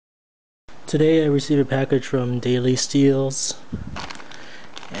Today I received a package from Dailysteals,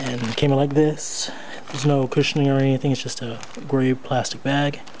 and it came in like this. There's no cushioning or anything, it's just a gray plastic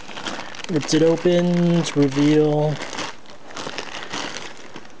bag. Ripped it open to reveal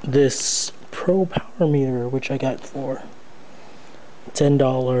this Pro Power Meter, which I got for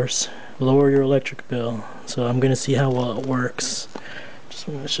 $10. Lower your electric bill. So I'm gonna see how well it works. Just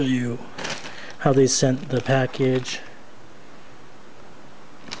want to show you how they sent the package.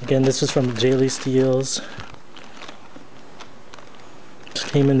 Again, this is from Dailysteals. Just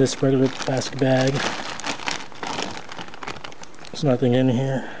came in this regular plastic bag. There's nothing in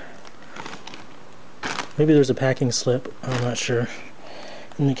here. Maybe there's a packing slip, I'm not sure.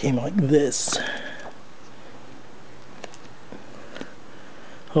 And it came like this.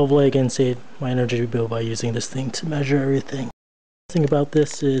 Hopefully I can save my energy bill by using this thing to measure everything. The thing about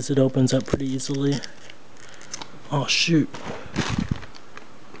this is it opens up pretty easily. Oh shoot.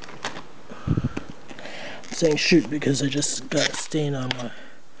 I'm saying shoot because I just got a stain on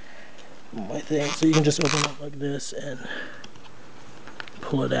my thing. So you can just open it like this and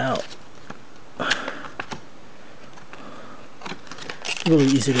pull it out. Really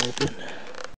easy to open.